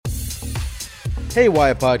Hey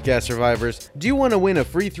Wyatt Podcast survivors, do you want to win a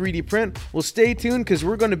free 3D print? Well, stay tuned because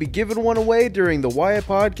we're going to be giving one away during the Wyatt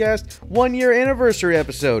Podcast 1 year anniversary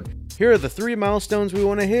episode. Here are the 3 milestones we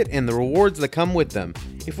want to hit and the rewards that come with them.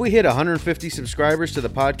 If we hit 150 subscribers to the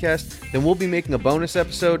podcast, then we'll be making a bonus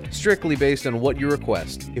episode strictly based on what you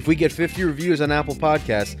request. If we get 50 reviews on Apple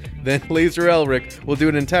Podcasts, then Laser Elric will do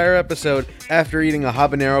an entire episode after eating a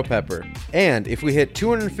habanero pepper. And if we hit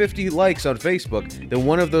 250 likes on Facebook, then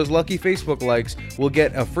one of those lucky Facebook likes will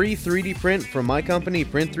get a free 3D print from my company,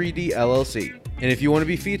 Print3D LLC. And if you want to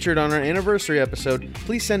be featured on our anniversary episode,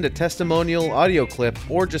 please send a testimonial audio clip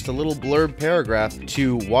or just a little blurb paragraph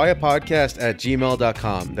to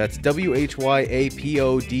whyapodcast@gmail.com. That's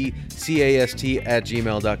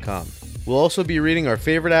WHYAPODCAST@gmail.com. We'll also be reading our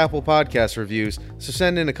favorite Apple Podcast reviews, so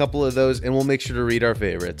send in a couple of those and we'll make sure to read our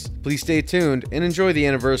favorites. Please stay tuned and enjoy the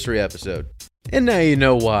anniversary episode. And now you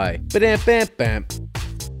know why. Ba-dam-bam-bam.